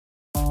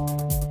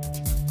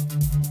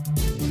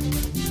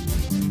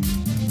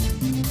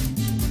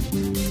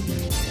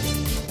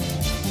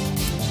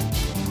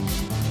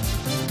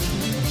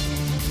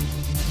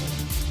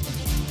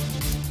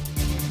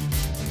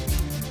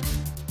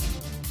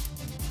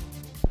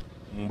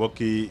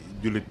mbokki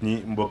jullit ñi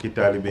mbokki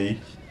taalibe yi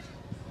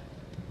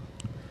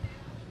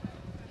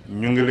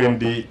ñu ngi leen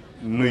di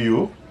nuyu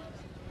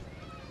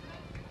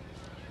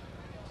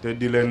te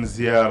di leen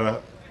ziyaara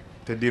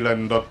te di leen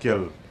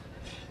ndokkeel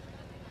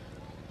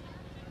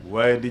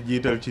waaye di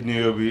jiital ci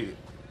nuyoo bi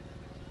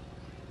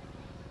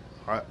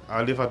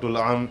xalifatul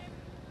am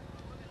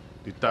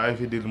di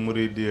taifi dil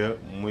muridiya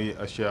muy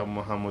Cheikh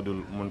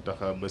Mouhamadul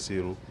Muntaxa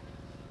Basiru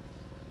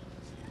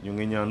ñu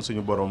ngi ñaan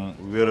suñu borom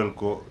wéral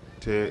ko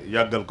te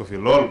yàggal ko fi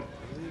lool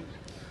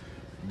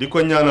di ko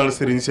ñaanal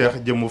Serigne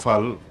Cheikh Jëmmu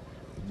Fall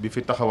bi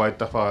fi taxawaay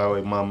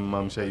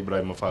maam Cheikh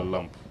Ibrahima Fall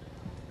Lamp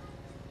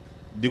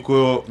di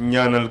ko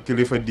ñaanal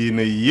kilifa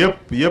diine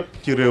yépp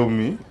ci réew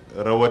mi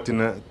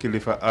rawatina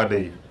kilifa aada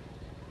yi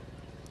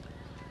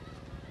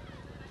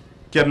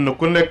kenn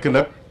ku nekk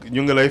nag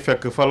ñu ngi lay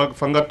fekk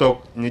fa nga toog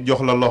ñu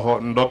jox la loxo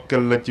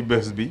ndokkel la ci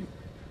bés bi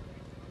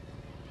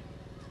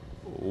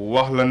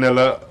wax la ne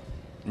la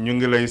ñu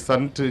ngi lay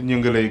sant ñu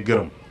ngi lay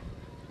gërëm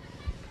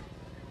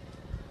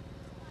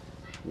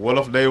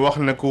wolof day wax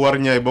ne ku war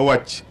ñaay ba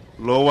wàcc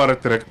loo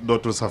warati rek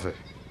dootul safe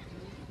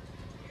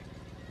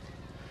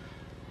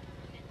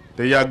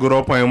te yàgg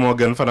rond-point moo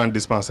gën fanaan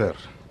dispensaire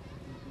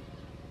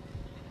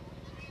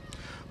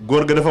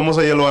góor ga dafa mos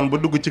a yelwaan ba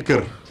dugg ci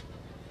kër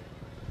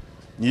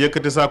ñu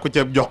yëkkati saaku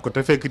ceeb jox ko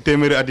te fekk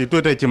téeméeri at yi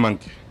tuutee ci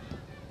manqué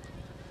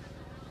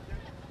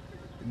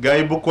gars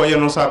yi bu ko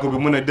yenu saaku bi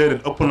mu ne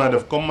déedéet ëpp naa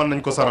def comme mën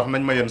nañ ko sarax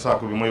nañ ma yenn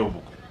saaku bi ma yóbbu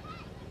ko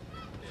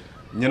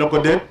ñu ne ko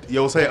déet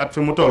yow say at fi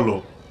mu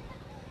tolloo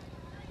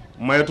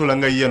mayatu la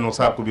ngay yenu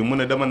saaku bi mu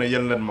ne dama ne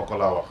yen leen ma ko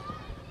laa wax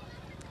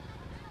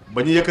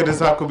ba ñu yëkkati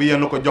saaku bi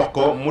yenn ko jox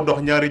ko mu dox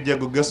ñaari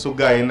jéggu gëstu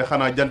gars yi ne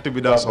xanaa jant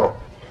bi daa soo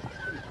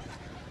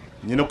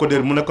ñu ne ko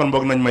déet mu ne kon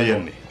boog nañ ma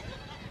yenni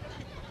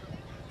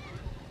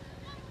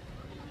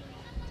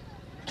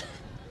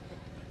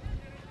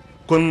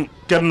kon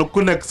kenn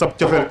ku nekk sab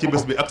cofeel ci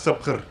bés bi ak sab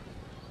xër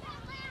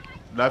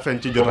daa feeñ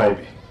ci jotaay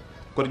bi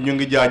kon ñu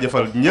ngi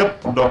jaajëfal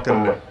ñépp ndokkeel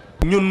leen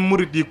ñun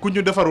murit yi ku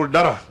ñu defarul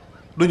dara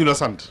duñu la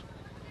sant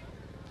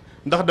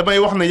ndax damay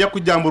wax ne yàqu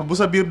jàmbur bu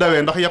sa biir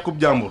dawee ndax yàqub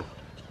jàmbur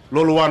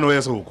loolu waan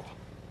weesuwu ko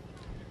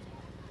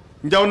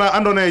njaw naa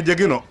andoona ye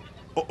jegino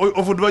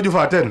o fud wa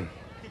jufa teen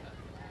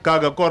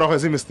kaaga kooroxe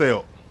simiste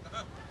yo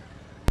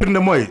firnde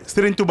mooy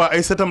Serigne Touba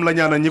ay sëtam la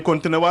ñaanal ñi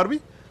continué waar bi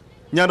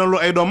ñaanalu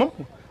ay doomam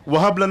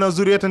wahab lana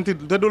zuriyatan te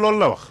du loolu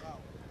la wax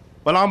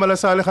wala amala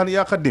saalixan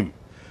yaa xaddim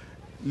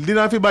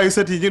dinaa fi bàyyi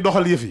sët yi ñu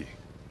doxal yëf yi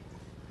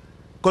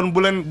kon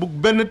bu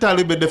benn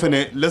taalibe defe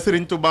ne la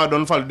Serigne Touba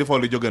doon fal di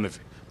folli jóge na fi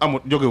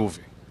amut jógewu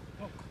fi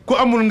ku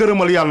amul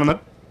ngërëmal yàlla nag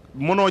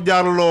mënoo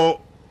jaarloo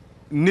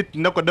nit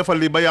ne ko defal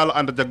li ba yàlla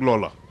ànd ak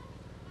loola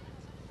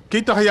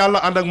kii tax yàlla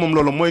ànd ak moom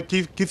loola mooy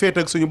ki féet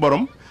ak suñu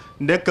borom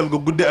ndekkal ga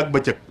gudde ak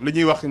bëccëg li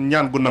ñuy wax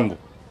ñaan gu nangu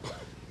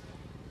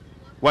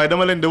waaye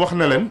dama leen di wax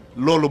ne leen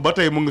loolu ba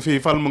tey mu ngi fii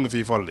fal mu ngi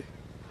fii folli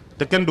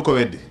te kenn du ko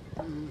weddi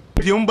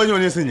yi mu bañoo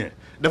ne signé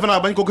defe naa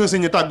bañ ko koy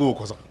signé tàgguwu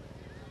ko sax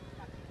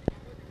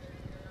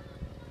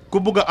ku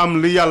bugg a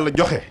am li yàlla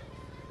joxe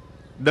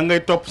da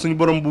ngay topp suñu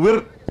borom bu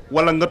wér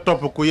wala nga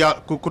topp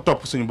ku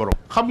topp suñu borom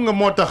xam nga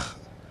moo tax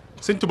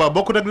Sëñ Tuubaa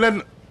bokkut ak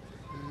lenn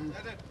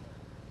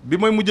bi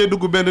mooy mujjee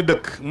dugg benn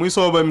dëkk muy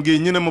soobam gi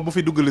ñu ne ma bu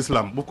fi dugg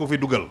lislaam bu ko fi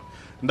dugal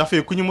ndax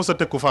fii ku ñu mës a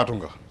teg ku faatu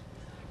nga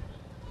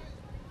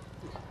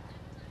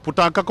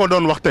pourtant ka ko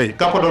doon wax tey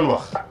ka ko doon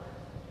wax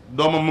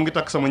doomam mu ngi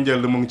takk sama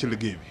njël mu ngi ci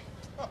liggéey bi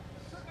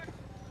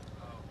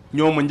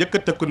ñoo ma njëkk a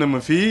tëkku ne ma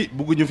fii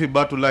bugguñu fi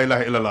baatu laa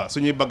ilaaha illallaah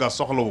suñuy bagage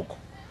soxlawu ko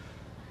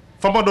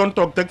fa ma doon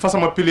toog teg fa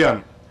sama piliyaan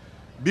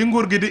bi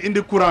nguur gi di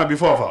indi courant bi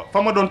foofa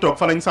fa ma doon toog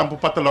fa lañ samp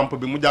patalamp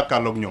bi mu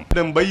jàkkaarloog ñoom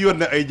dem bay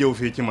yónnee ay jëw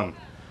fii ci man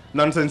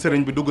naan seen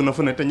sëriñ bi dugg na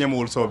fu ne te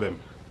ñemewul soobeem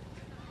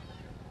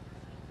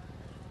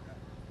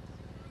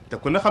te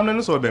ku ne xam na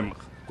ne soobeem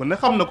ku ne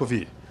xam na ko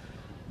fii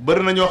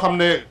bëri na ñoo xam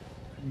ne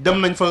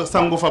dem nañ fa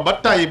sangu fa ba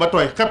tàyyi ba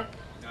tooy xepp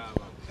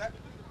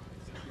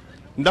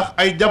ndax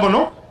ay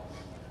jamono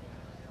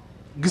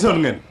gisoon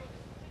ngeen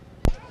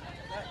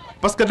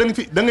parce que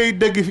da ngay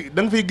dégg fi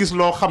da nga fiy gis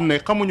loo xam ne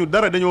xamuñu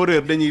dara dañoo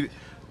réer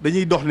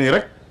dañuy dox nii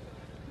rek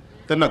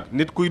te nag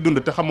nit kuy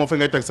dund te xamoo fi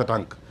ngay teg sa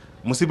tànk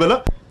musiba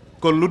la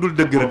kon lu dul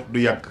dëgg rek du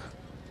yàgg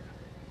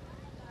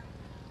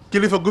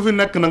kilifa gu fi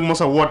nekk nag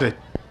mos a woote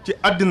ci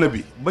àddina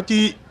bi ba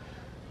ci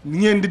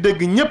ngeen di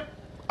dégg ñépp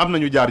am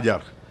nañu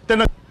jaar-jaar te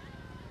nag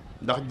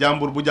ndax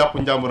jàmbur bu jàpp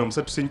njàmburam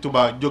sët Sëñ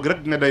Tuubaa jóg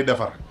rek ne day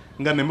defar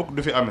nga ne mukk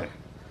du fi amee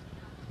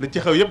li ci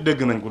xew yépp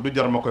dégg nañ ko du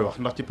jar ma koy wax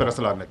ndax ci presse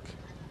laa nekk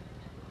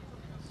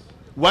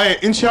waaye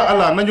incha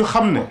allah nañu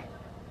xam ne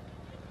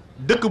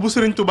dëkk bu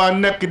Sëriñ Tuubaa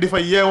nekk di fa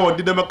yeewoo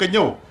di dem ak a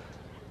ñëw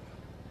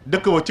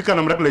dëkk wa ci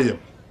kanam rek lay yem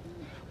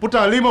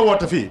pourtant lii ma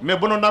woote fii mais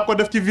bonoon naa ko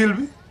def ci ville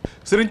bi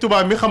Sëriñ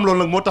Tuubaa mi xam loolu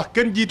nag moo tax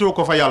kenn jiitoo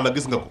ko fa yàlla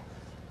gis nga ko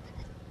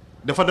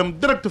dafa dem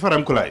direct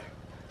farankulaay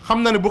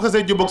xam na ne bu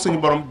xasee jubóog suñu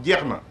borom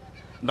jeex na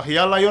ndax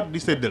yàlla yor di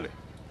séddale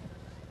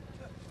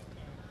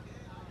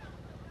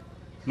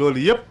loolu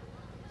yépp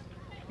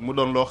mu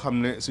doon loo xam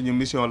ne suñu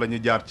mission la ñu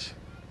jaar ci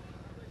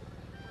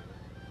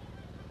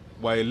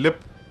waaye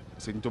lépp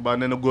Sëñ Tuubaa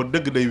nee na góor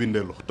dëgg day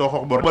windeelu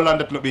tooxox bor ba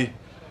landet no ɓi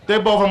tey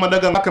boo fa ma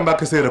dagal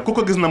Mbacké séeréer ku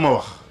ko gis na ma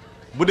wax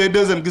bu dee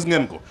deuxième gis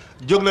ngeen ko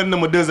jóg leen na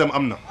ma deuxième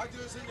am na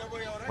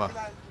waaw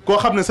koo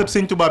xam ne sët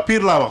sëñ Touba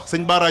pire laa wax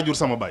sëñ Bara jur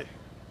sama baay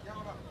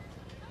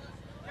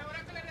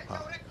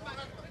waaw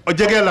o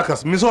jegee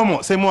lakas mi soomo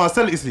c'est moi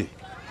seul ici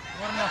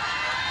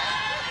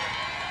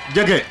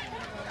jege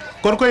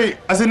kon koy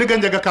asini ga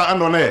njega ka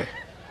andoona yee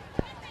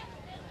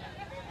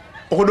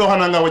oxu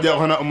ɗoxananga waja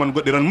oxana o man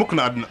goɗiran mukk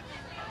na adna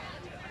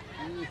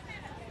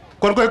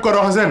kon koy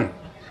koroxe sen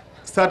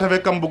saate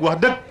fe kam bug wax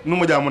deg nu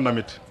moƴa mo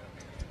ndamit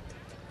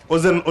o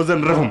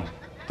jeune refum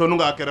to nu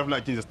nga ke refna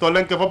a cinjes to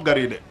leng ke fop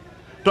gariide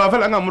to a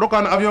fel'angam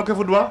roka no avion ke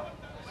fudwa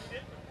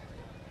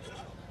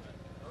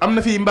am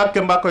na fii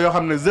Mbacké yoo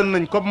xam ne jeune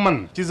nañ comme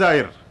man ci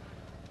Zaïre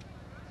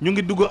ñu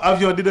ngi dugg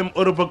avion di dem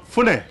Europe ak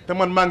fu ne te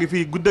man maa ngi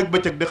fii guddeeg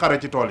bëccëg di xare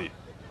ci tool yi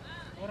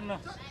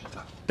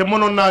te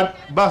mënoon naa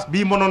baas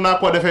bii mënoon naa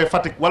koo defee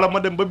Fatick wala ma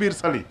dem ba biir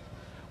Saly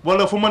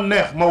wala fu ma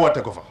neex ma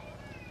woote ko fa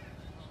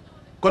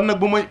kon nag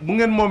bu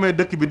ngeen moomee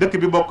dëkk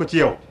bi bokk ci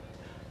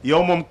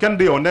yow moom kenn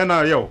du yow nee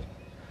naa yow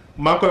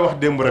maa ngi koy wax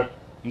démb rek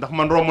ndax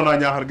man romb naa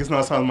Ñaaxar gis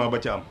naa changement ba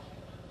ci am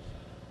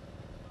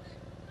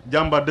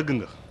jàmbaar dëgg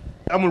nga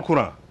amul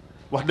courant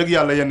wax dëgg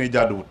yàlla yenn yi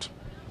jaaduwut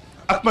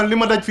ak man li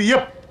ma daj fii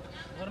yëpp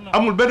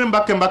amul benn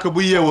Mbacké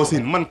buy yeewoo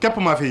Sine man képp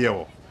maa fi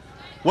yeewoo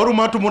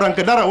waruma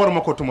tumuranke dara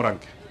waruma ko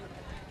tumuranke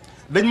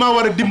dañ maa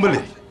war a dimbali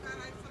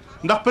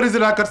ndax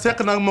président kat seq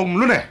na moom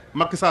lu ne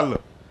Macky Sall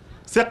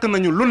seq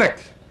nañu lu nekk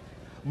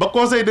ba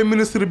conseil des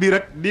ministres bii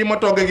rek lii ma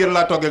toogee ngir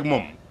laa toogee ak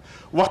moom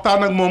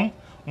waxtaan ak moom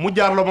mu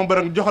jaarloo ma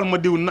ba joxal ma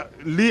diw na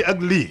lii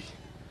ak lii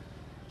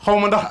xaw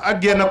ma ndax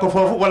àggee na ko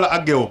foofu wala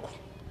àggeewoo ko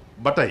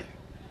ba tey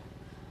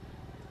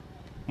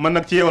man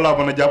nag ci yow laa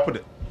mën a jàpp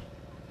de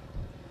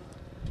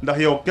ndax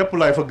yow képp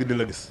laay fëgg di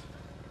la gis.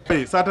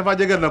 tey saate fa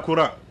jegeel na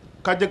courant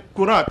ka jeg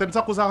courant ten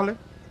sakku saaxle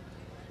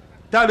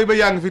taaliba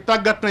yaa ngi fi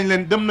tàggat nañ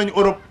leen dem nañu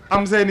Europe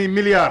am seeni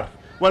milliards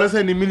wala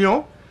seeni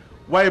millions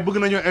waaye bëgg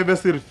nañoo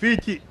investir fii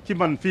ci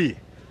man fii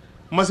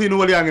machine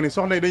wala yaa ngi ni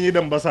soxna yi dañuy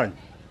dem ba saañ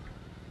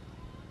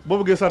boo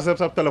bëggee charger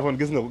sa téléphone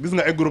gis nga ko gis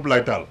nga ay groupe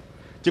lay taal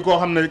ci koo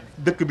xam ne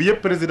dëkk bi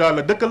yëpp président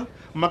la dëkkal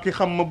Macky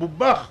xam ma bu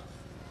baax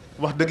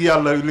wax dëgg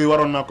yàlla lii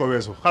waroon naa ko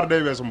weesu xar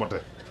day weesu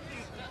mbote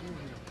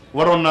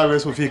waroon naa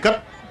weesu fii kat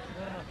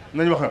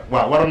nañ wax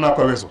waaw waroon naa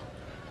ko weesu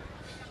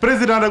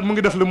président nag mu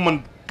ngi def li mu mën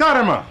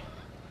carrément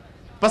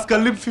parce que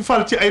li fi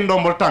fal ci ay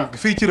ndombal tànk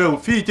fii ci réew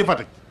fii ci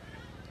Fatick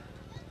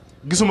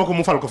gisuma ko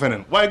mu fal ko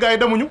feneen waaye gars yi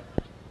demuñu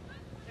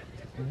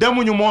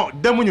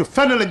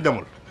fenn lañ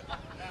demul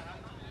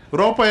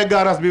rond-point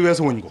garage bi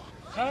weesu wuñ ko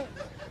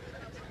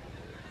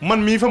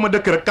man mii fa ma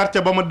dëkk rek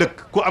quartier ba ma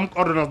dëkk ku am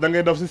ordonnance da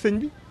ngay def si sëñ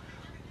bi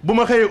bu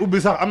ma xëyee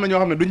ubbi sax am na ñoo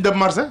xam ne duñ dem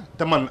marché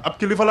te man ab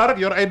kilifa laa rek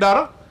yor ay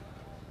daara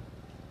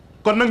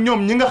kon nag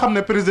ñoom ñi nga xam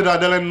ne président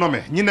da leen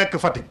nommé ñi nekk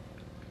Fatick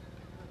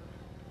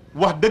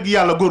wax dëgg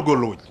yàlla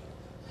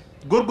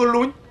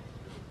góorgóorluwuñ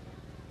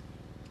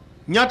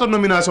ñaata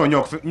nomination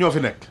ñoo fi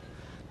nekk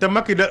te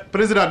Macky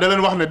président da leen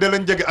wax ne da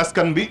leen jege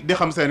askan bi di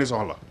xam seeni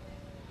soxla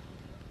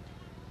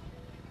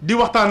di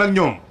waxtaan ak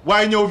ñoom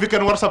waaye ñëw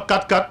weekend war sab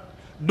 4x4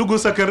 dugg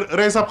sa kër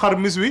rey sab xar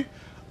mis wi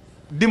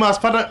dimanche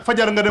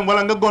fajar nga dem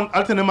wala nga goon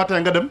altine matin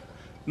nga dem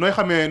nooy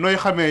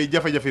xamee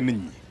jafe-jafe nit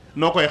ñi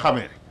noo koy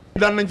xamee.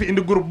 daan nañ fi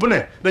indi groupe bu ne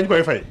dañ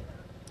koy fay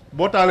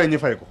boo taalee ñu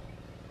fay ko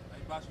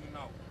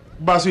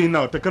baas yu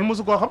naaw te kenn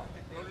mësu koo xam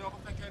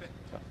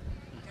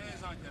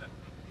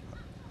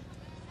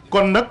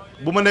kon nag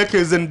bu ma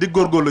nekkee jeune di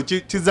góorgóorlu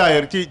ci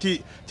Zaïre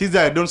ci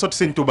Zaïre doon sotti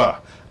sëñ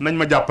Touba nañ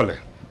ma jàppale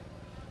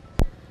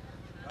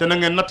te na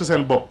ngeen natt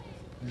seen bopp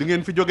di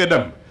ngeen fi jóge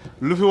dem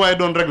lu fi waaye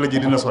doon règle ji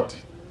dina sotti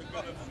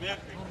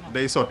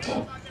day sotti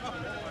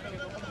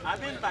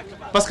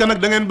parce que nag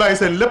da ngeen bàyyi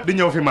seen lépp di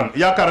ñëw fi man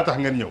yaakaar a tax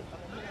ngeen ñëw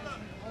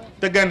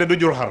te gaynde du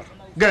jur xar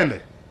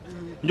gaynde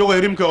njogoy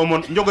rim ke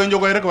omoon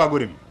njogoy rek waagu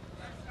rim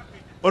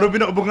Europe bi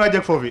na bëgg ngaa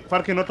jeg foofu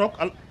farki na toog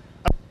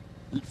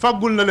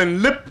fàggul na leen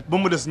lépp ba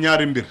mu des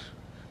ñaari mbir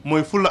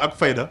mooy fulla ak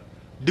fayda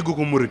diggu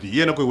ko murit yi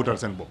yéen a koy wutal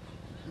seen bopp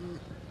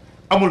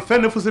amul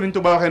fenn fu Serigne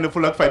Touba waxee ne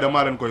fulla ak fayda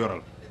maa leen ko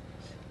yoral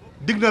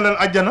dig na leen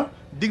ajjana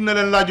dig na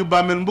leen laaju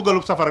bàmmeel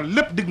mbugalub safara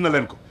lépp dig na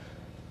leen ko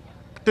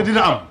te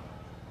dina am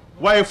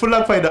waaye fulla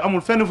ak fayda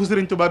amul fenn fu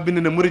Serigne Touba bind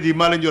ne murit yi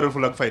maa leen yoral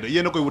fulla ak fayda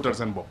yéen a koy wutal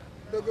seen bopp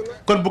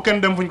kon bu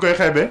kenn dem fu ñu koy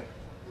xeebee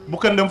bu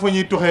kenn dem fu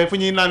ñuy tuxee fu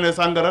ñuy naanee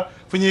sàngara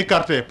fu ñuy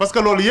carte parce que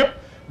loolu yëpp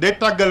day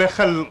tàggale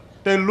xel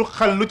te lu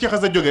ci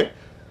xas a jóge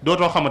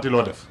dootoo xamati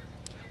loo def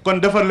kon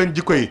defar leen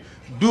jikko yi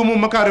duumu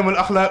makaarimul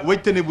axlaa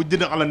wajtani bu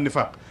dina alal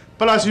nifaq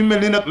place yu mel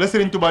ni nag la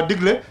Serigne Touba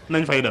digle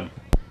nañ fay dem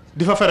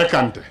di fa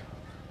fréquenté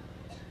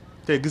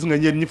te gis nga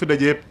ñeen ñi fi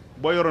daje yëpp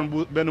boo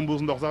yoroon benn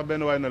mbuus ndox sax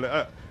benn waay na la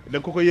ah da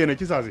nga ko yéene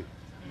ci saa si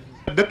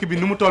dëkk bi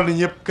ni mu toll nii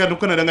ñëpp kenn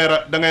ku ne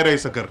da ngay rey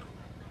sa kër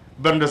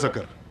bernde sa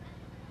kër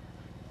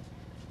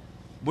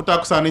bu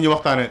tàkkusaan ni ñu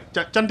waxtaane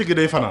cant gi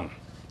day fanaan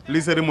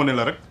lii cérémonie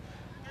la rek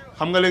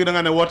xam nga léegi da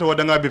nga ne woote woo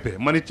da ngaa bippe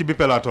man it ci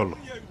bippe laa toll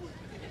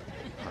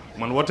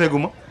man wooteegu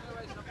ma